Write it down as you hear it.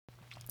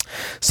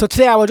So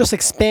today I will just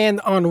expand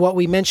on what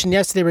we mentioned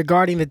yesterday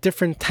regarding the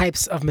different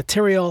types of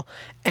material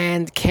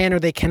and can or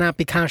they cannot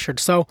be kashered.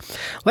 So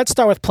let's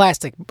start with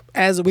plastic.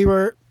 As we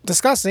were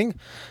discussing,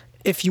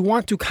 if you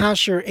want to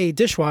kasher a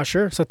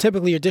dishwasher, so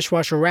typically your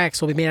dishwasher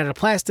racks will be made out of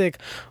plastic,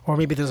 or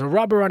maybe there's a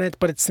rubber on it,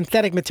 but it's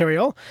synthetic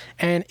material.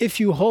 And if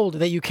you hold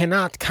that you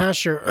cannot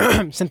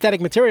kasher synthetic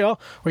material,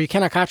 or you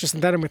cannot kasher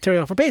synthetic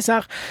material for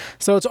Pesach,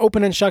 so it's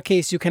open and shut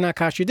case, you cannot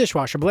kasher your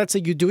dishwasher. But let's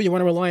say you do, you want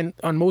to rely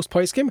on most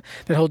poskim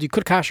that hold you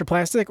could kasher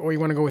plastic, or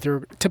you want to go with your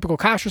typical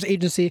kashrus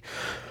agency,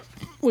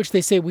 which they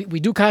say we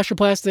do kasher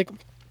plastic.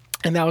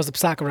 And that was the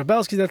psak of Reb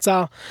Belsky, that's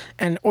all.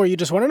 Or you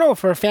just want to know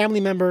for a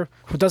family member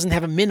who doesn't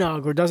have a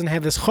minhag or doesn't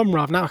have this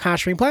chumrah of not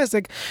kashering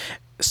plastic.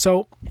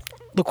 So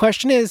the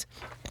question is,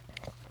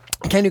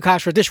 can you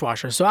kasher a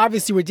dishwasher? So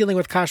obviously we're dealing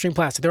with kashering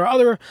plastic. There are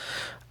other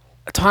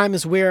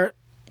times where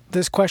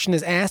this question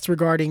is asked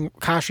regarding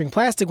kashering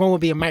plastic. One would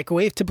be a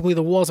microwave. Typically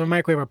the walls of a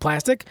microwave are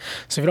plastic.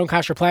 So if you don't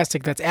kasher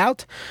plastic, that's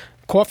out.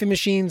 Coffee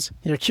machines,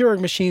 your Keurig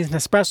machines,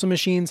 Nespresso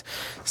machines.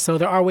 So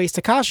there are ways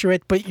to kasher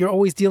it, but you're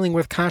always dealing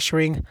with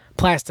kashering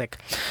plastic.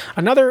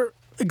 Another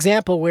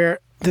example where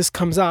this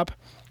comes up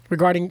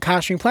regarding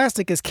kashering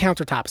plastic is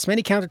countertops.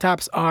 Many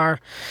countertops are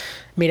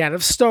made out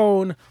of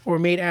stone or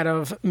made out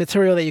of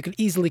material that you can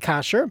easily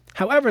kasher.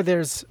 However,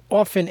 there's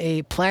often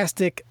a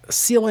plastic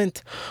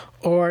sealant,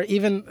 or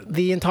even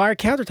the entire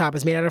countertop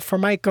is made out of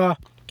formica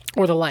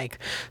or the like.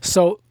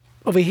 So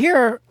over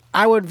here,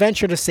 I would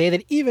venture to say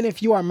that even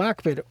if you are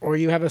makbid or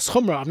you have a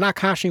schumrah of not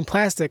kashering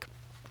plastic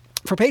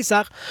for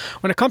Pesach,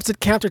 when it comes to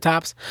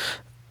countertops,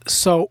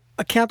 so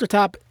a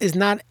countertop is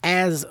not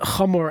as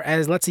chumor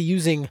as, let's say,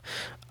 using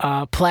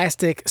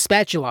plastic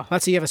spatula.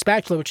 Let's say you have a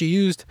spatula which you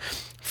used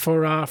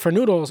for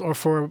noodles or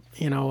for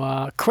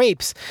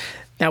crepes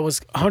that was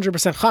 100%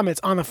 chametz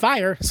on the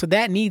fire, so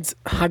that needs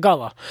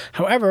hagala.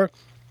 However,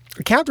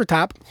 a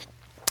countertop,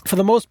 for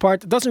the most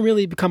part, it doesn't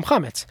really become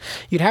chametz.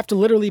 You'd have to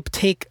literally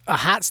take a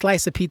hot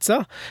slice of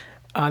pizza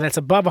that's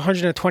above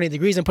 120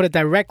 degrees and put it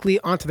directly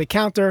onto the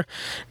counter.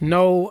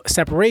 No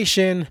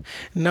separation,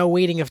 no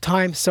waiting of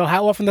time. So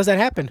how often does that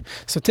happen?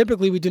 So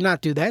typically we do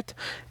not do that.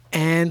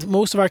 And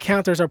most of our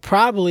counters are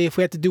probably, if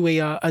we had to do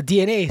a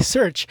DNA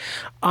search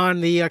on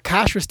the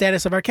kasher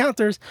status of our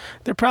counters,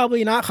 they're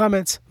probably not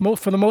chametz.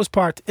 For the most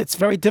part, it's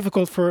very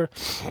difficult for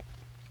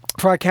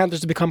our counters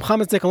to become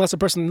chametzik unless a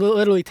person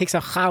literally takes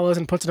out challahs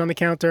and puts it on the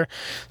counter.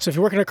 So if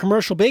you work in a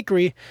commercial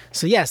bakery,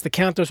 so yes, the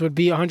counters would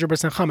be 100%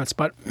 chametz.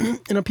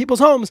 But people's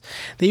homes,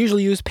 they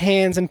usually use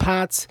pans and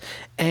pots,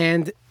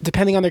 and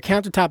depending on their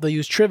countertop, they'll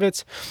use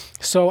trivets.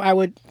 So I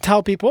would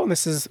tell people, and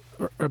this is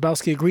Reb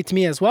Belsky agreed to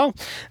me as well,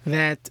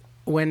 that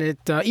when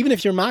even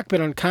if you're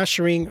makbid on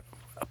kashering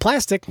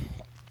plastic,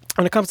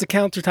 when it comes to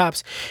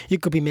countertops, you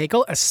could be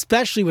makel,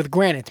 especially with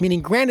granite,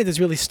 meaning granite is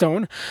really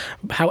stone.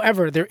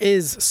 However, there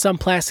is some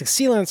plastic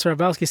sealant. So Reb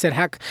Belsky said,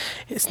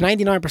 it's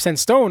 99%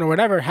 stone or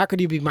whatever. How could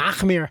you be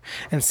machmir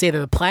and say that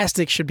the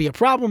plastic should be a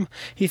problem?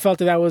 He felt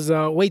that was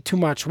way too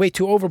much, way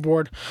too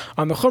overboard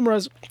on the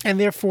chumras, and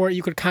therefore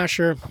you could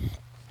kasher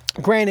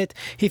granite.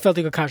 He felt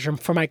he could kasher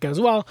formica as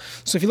well.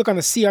 So if you look on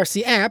the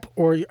CRC app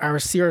or our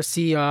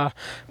CRC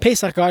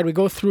Pesach guide, we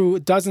go through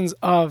dozens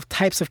of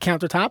types of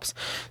countertops.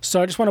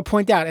 So I just want to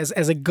point out,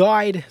 as a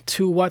guide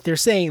to what they're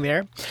saying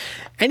there,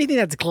 anything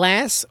that's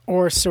glass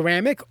or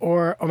ceramic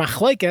or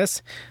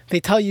machlokes,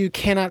 they tell you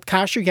cannot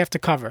kasher, you have to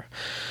cover.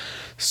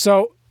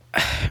 So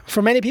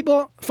for many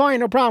people, fine,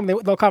 no problem,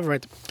 they'll cover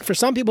it. For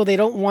some people, they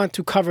don't want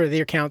to cover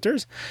their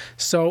counters.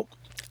 So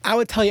I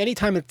would tell you,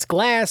 anytime it's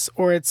glass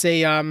or it's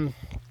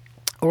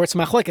or it's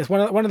machlokes.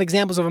 One of the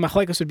examples of a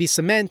machlokes would be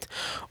cement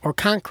or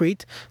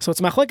concrete. So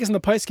it's machlokes in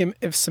the poskim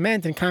if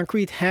cement and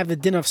concrete have the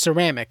din of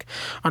ceramic.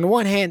 On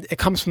one hand, it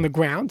comes from the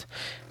ground,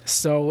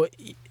 so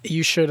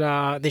they should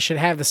have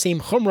the same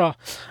chumrah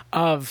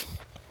of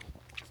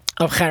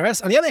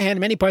cheres. On the other hand,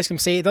 many poskim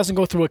say it doesn't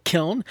go through a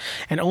kiln,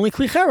 and only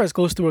kli cheres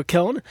goes through a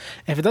kiln.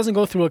 If it doesn't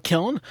go through a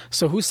kiln,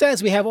 so who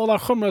says we have all our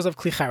chumras of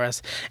kli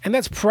cheres? And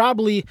that's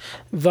probably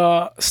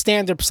the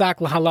standard psak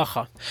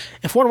lahalacha.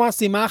 If one wants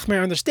to be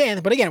machmer,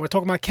 understand. But again, we're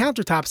talking about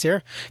countertops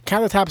here.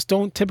 Countertops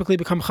don't typically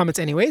become chametz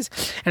anyways.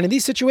 And in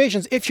these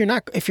situations, if you're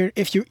not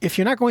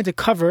going to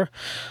cover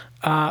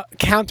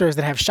counters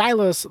that have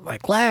shilos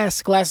like glass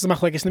is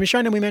machlokes in the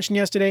Mishnah we mentioned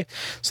yesterday,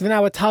 so then I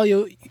would tell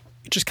you,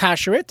 just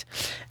kasher it.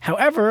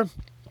 However,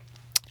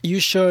 you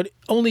should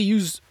only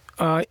use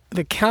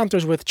the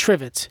counters with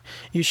trivets.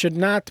 You should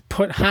not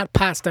put hot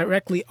pots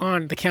directly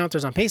on the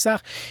counters on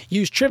Pesach.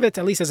 Use trivets,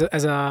 at least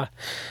as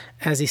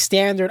a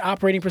standard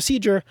operating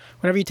procedure.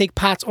 Whenever you take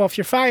pots off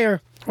your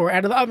fire or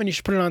out of the oven, you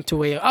should put it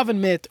onto a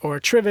oven mitt or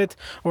a trivet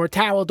or a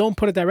towel. Don't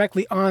put it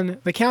directly on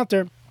the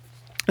counter.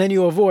 Then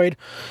you avoid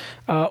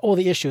all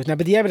the issues. Now,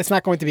 but the evidence is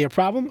not going to be a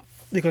problem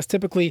because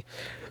typically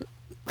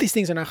these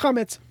things are not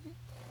chametz,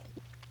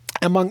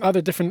 among other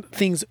different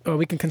things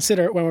we can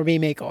consider when we're being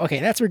makel. Okay,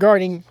 that's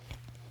regarding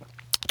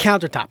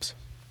countertops.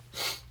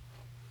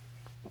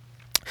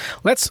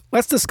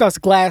 let's discuss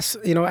glass,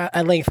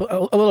 at length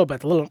a little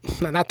bit,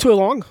 not too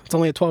long. It's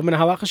only a 12-minute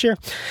halacha here.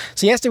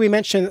 So yesterday we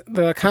mentioned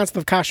the concept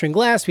of koshering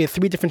glass. We have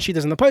 3 different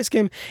shitas in the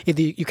poskim.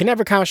 Either you can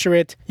never kosher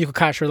it, you could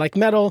kosher it like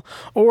metal,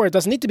 or it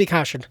doesn't need to be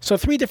koshered. So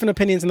 3 different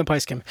opinions in the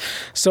poskim.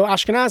 So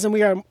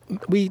Ashkenazim,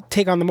 we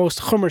take on the most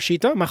chumer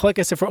shita.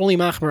 Machlekes, if we're only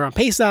machmer on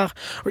Pesach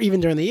or even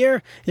during the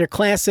year, your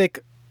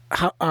classic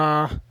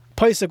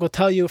Pesach will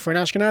tell you for an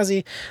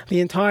Ashkenazi, the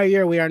entire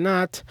year we are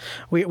not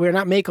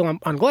makel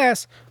on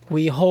glass.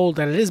 We hold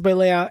that it is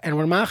Beilea, and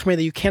we're machmer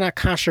that you cannot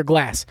kosher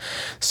glass.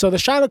 So the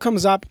shaila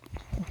comes up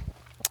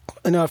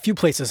in a few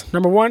places.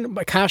 Number one,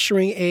 by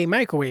koshering a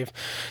microwave.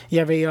 You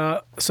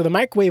have so the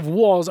microwave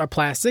walls are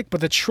plastic, but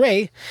the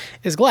tray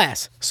is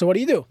glass. So what do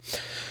you do?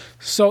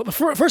 So the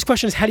first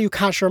question is, how do you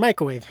kosher a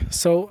microwave?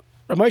 So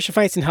Rav Moshe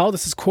Feinstein held,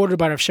 this is quoted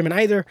by Rav Shimon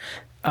Eider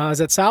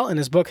Zatzal in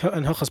his book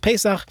in Hilchos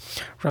Pesach.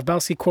 Rav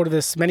Belsky quoted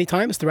this many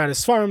times throughout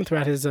his Sfarim,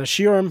 throughout his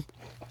shiurim,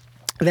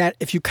 that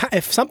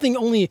if something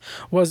only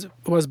was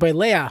by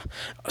leah,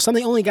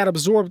 something only got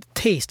absorbed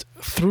taste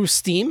through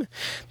steam,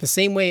 the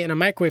same way in a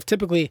microwave,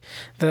 typically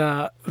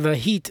the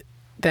heat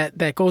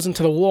that goes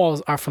into the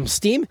walls are from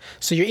steam,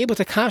 so you're able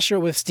to kosher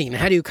with steam.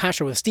 How do you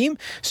kosher with steam?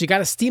 So you got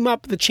to steam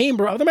up the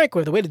chamber of the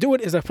microwave. The way to do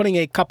it is by putting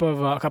a cup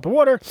of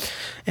water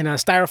in a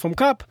styrofoam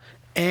cup,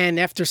 and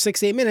after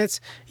 6-8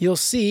 minutes, you'll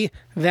see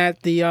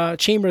that the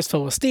chamber is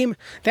filled with steam.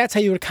 That's how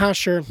you would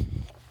kosher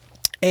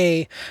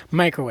a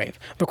microwave.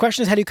 The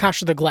question is, how do you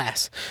kosher the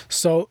glass?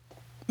 So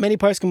many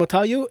poskim will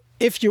tell you,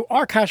 if you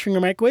are koshering a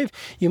microwave,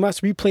 you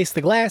must replace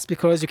the glass,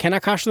 because you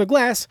cannot kosher the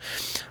glass,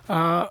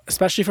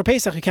 especially for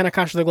Pesach, you cannot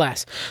kosher the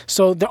glass.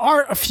 So there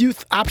are a few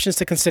options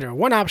to consider.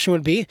 One option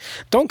would be,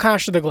 don't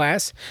kosher the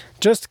glass,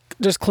 just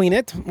clean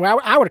it.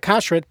 Well, I would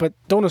kosher it, but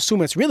don't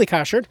assume it's really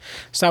koshered.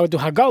 So I would do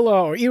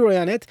hagala or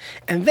iroi on it,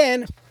 and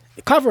then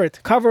cover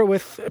it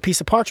with a piece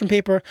of parchment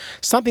paper,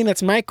 something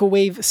that's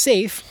microwave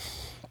safe,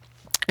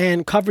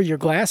 and cover your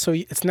glass so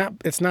it's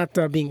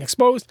not being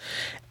exposed,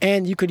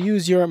 and you could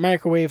use your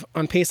microwave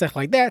on Pesach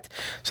like that.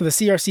 So the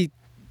CRC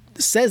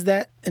says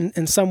that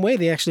in some way.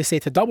 They actually say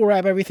to double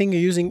wrap everything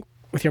you're using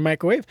with your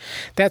microwave.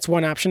 That's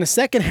one option. A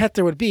second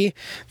heter would be,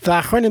 the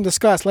Achronim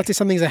discuss, let's say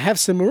something's a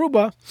hefsem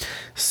meruba,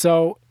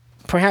 so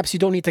perhaps you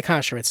don't need to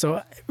kosher it. So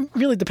it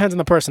really depends on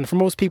the person. For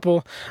most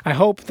people, I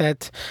hope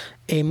that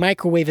a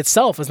microwave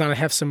itself is not a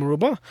hefsem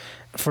meruba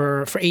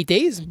for 8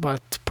 days,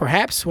 but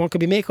perhaps one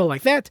could be makel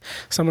like that.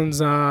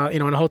 Someone's in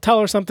a hotel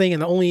or something,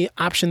 and the only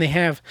option they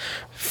have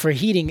for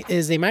heating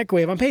is a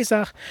microwave on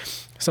Pesach.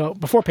 So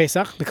before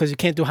Pesach, because you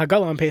can't do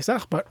hagala on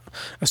Pesach, but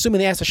assuming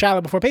they asked a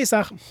shaila before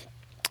Pesach,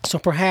 so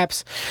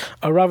perhaps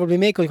a Rav would be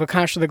makel, you could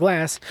kosher the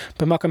glass,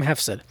 but makam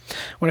hefsed.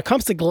 When it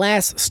comes to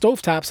glass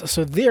stovetops,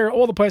 so there,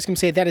 all the players can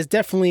say that is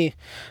definitely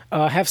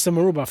hefsed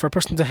meruba, for a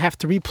person to have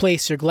to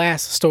replace your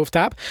glass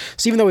stovetop.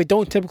 So even though we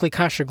don't typically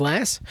kosher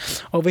glass,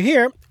 over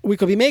here, we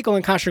could be makel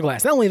and kosher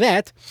glass. Not only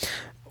that,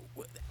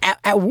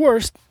 at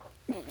worst,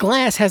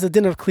 glass has a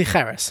din of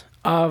klicheres,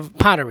 of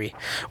pottery.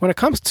 When it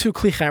comes to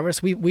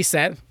klicheres, we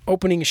said,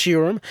 opening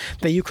shiurim,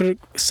 that you could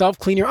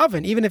self-clean your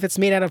oven, even if it's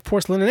made out of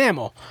porcelain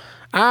enamel.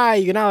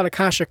 You're not allowed to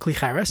kosher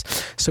klicheres.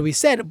 So we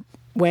said,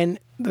 when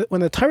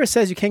the Torah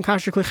says you can't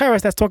kosher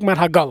klicheres, that's talking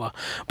about hagala.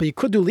 But you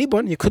could do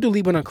libun. You could do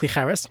libun on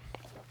klicheres.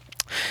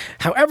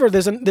 However,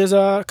 there's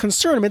a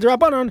concern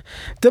midrabanan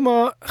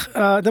dema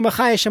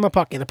chaya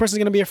shemapaki. The person's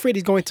going to be afraid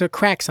he's going to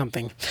crack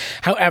something.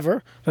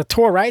 However, the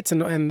Torah writes,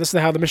 and this is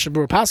how the Mishnah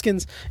Berurah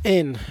paskins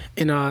in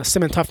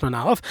Siman Tafnan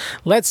Aleph.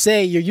 Let's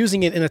say you're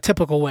using it in a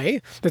typical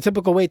way. The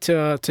typical way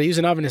to use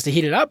an oven is to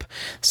heat it up,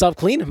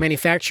 self-clean.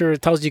 Manufacturer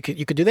tells you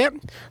you could do that,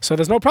 so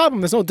there's no problem.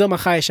 There's no dema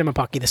chaya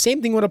shemapaki. The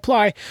same thing would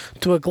apply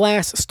to a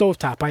glass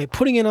stovetop. By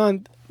putting it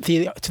on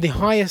to the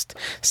highest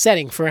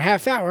setting for a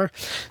half hour,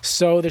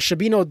 so there should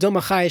be no dilma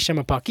chaya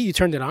shemapaki. You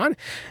turned it on,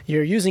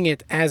 you're using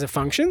it as it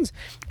functions,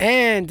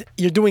 and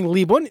you're doing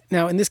libun.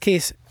 Now, in this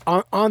case,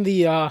 on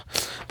the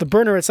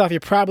burner itself,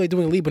 you're probably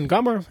doing libun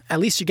gomer. At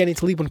least you're getting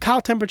to libun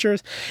kal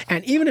temperatures.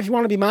 And even if you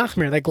want to be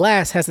machmir, that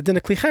glass has the din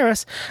of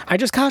klicheres, I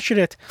just koshered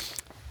it.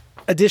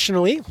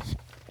 Additionally,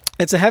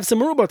 it's a hefsem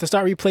meruba to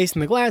start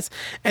replacing the glass,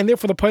 and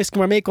therefore the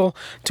poskim are makel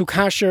to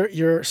kosher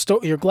your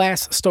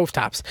glass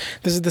stovetops.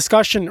 There's a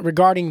discussion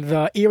regarding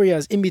the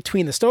areas in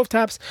between the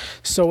stovetops.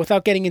 So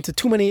without getting into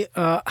too many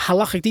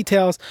halachic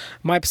details,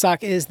 my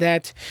psak is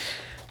that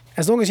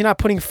as long as you're not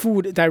putting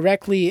food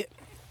directly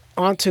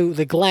onto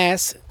the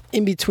glass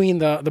in between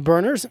the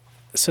burners,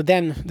 so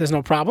then there's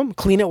no problem.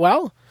 Clean it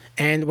well.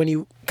 And when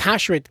you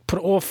kosher it, put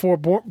all 4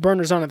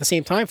 burners on at the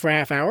same time for a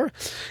half hour.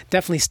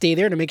 Definitely stay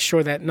there to make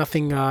sure that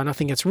nothing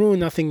gets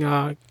ruined,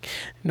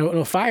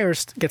 no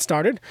fires get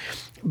started.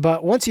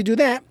 But once you do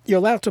that, you're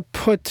allowed to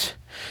put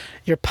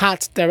your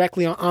pots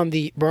directly on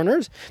the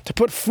burners. To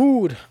put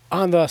food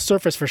on the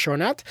surface, for sure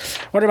not.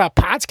 What about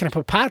pots? Can I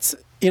put pots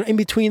in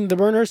between the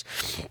burners?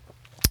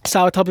 So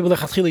I would tell people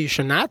that you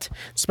should not.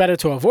 It's better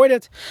to avoid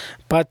it.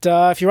 But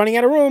if you're running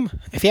out of room,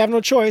 if you have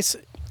no choice,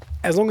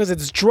 as long as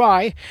it's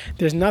dry,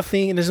 there's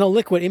no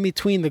liquid in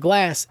between the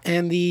glass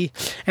and the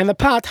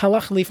pot.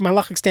 Halachically, from a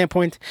halachic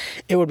standpoint,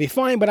 it would be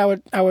fine. But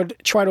I would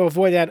try to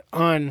avoid that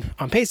on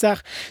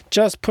Pesach.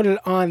 Just put it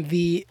on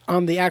the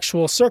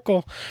actual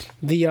circle,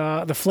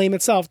 the flame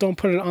itself. Don't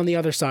put it on the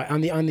other side,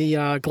 on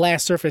the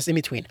glass surface in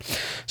between.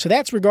 So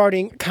that's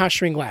regarding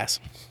koshering glass.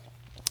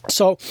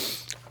 So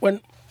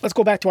let's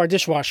go back to our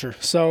dishwasher.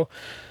 So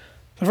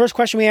the first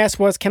question we asked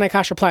was, can I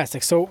kosher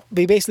plastic? So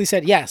we basically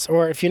said yes,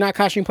 or if you're not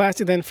koshering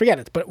plastic, then forget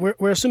it. But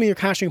we're assuming you're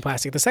koshering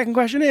plastic. The second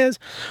question is,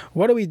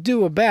 what do we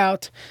do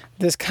about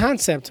this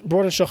concept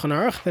brought in Shulchan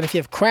Aruch, that if you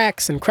have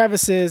cracks and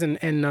crevices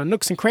and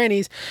nooks and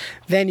crannies,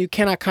 then you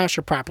cannot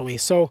kosher properly.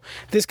 So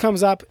this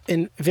comes up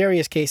in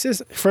various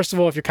cases. First of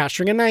all, if you're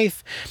koshering a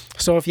knife,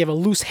 so if you have a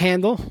loose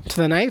handle to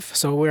the knife,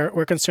 so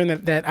we're concerned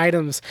that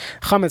items,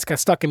 chametz, got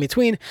stuck in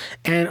between,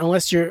 and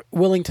unless you're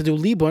willing to do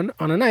libun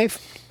on a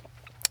knife,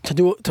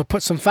 to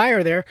put some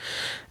fire there.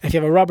 If you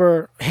have a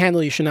rubber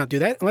handle, you should not do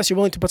that. Unless you're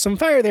willing to put some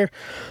fire there,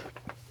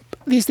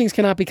 these things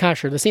cannot be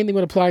kosher. The same thing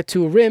would apply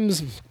to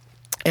rims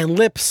and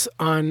lips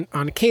on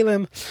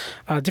kalim,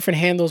 different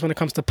handles when it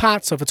comes to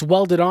pots. So if it's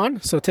welded on,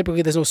 so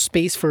typically there's no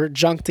space for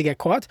junk to get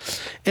caught.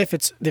 If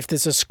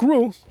there's a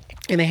screw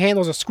and the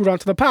handles are screwed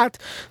onto the pot,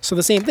 so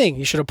the same thing.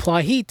 You should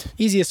apply heat.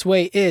 Easiest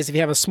way is if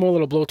you have a small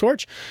little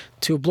blowtorch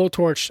to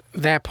blowtorch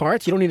that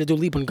part. You don't need to do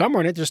libun gummer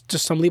on it, just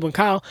some libun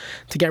kal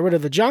to get rid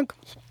of the junk.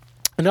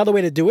 Another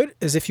way to do it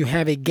is if you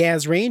have a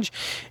gas range,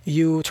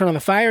 you turn on the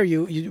fire,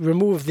 you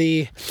remove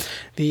the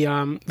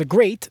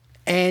grate,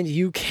 and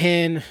you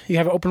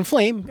have an open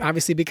flame.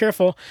 Obviously, be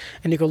careful,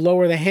 and you can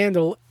lower the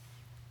handle.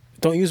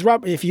 Don't use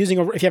rubber. If you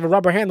have a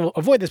rubber handle,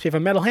 avoid this. If you have a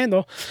metal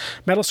handle,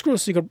 metal screw,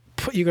 so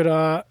you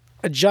could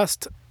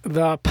adjust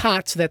the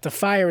pot so that the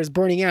fire is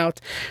burning out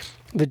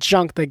the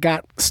junk that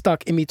got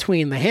stuck in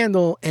between the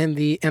handle and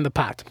the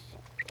pot.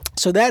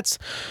 So that's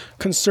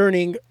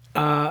concerning.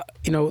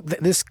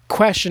 This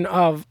question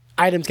of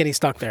items getting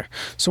stuck there.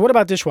 So what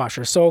about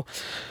dishwasher? So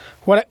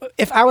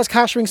if I was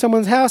koshering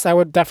someone's house, I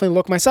would definitely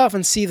look myself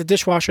and see the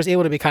dishwasher is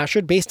able to be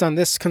koshered based on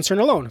this concern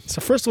alone.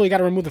 So first of all, you got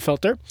to remove the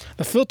filter.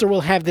 The filter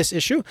will have this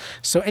issue.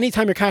 So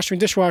anytime you're koshering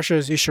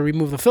dishwashers, you should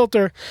remove the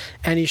filter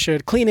and you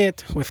should clean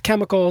it with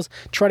chemicals.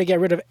 Try to get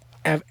rid of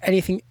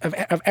anything of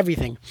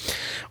everything.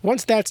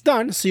 Once that's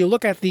done, so you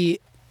look at the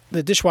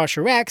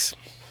dishwasher racks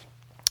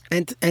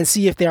and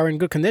see if they are in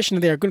good condition.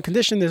 If they are in good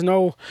condition, there's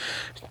no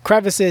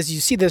crevices. You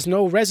see there's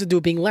no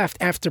residue being left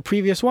after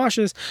previous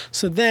washes.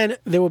 So then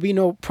there will be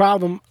no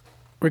problem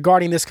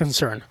regarding this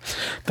concern.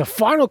 The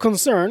final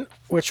concern,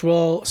 which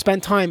we'll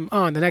spend time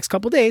on the next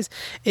couple of days,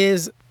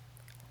 is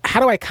how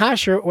do I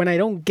kosher when I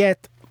don't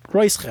get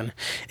roischen?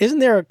 Isn't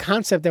there a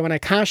concept that when I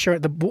kosher,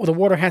 the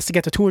water has to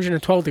get to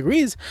 212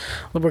 degrees?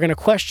 We're going to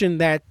question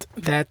that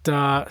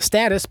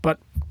status, but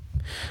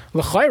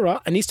l'chayra,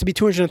 it needs to be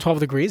 212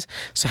 degrees.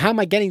 So how am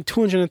I getting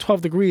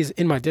 212 degrees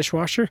in my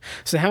dishwasher?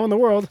 So how in the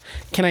world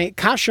can I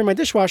kosher my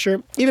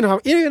dishwasher, even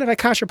if I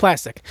kosher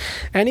plastic?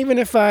 And even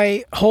if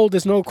I hold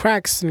there's no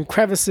cracks and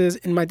crevices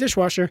in my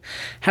dishwasher,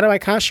 how do I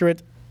kosher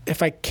it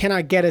if I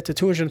cannot get it to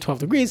 212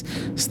 degrees?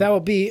 So that will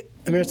be,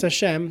 Emir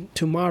Hashem,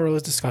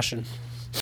 tomorrow's discussion.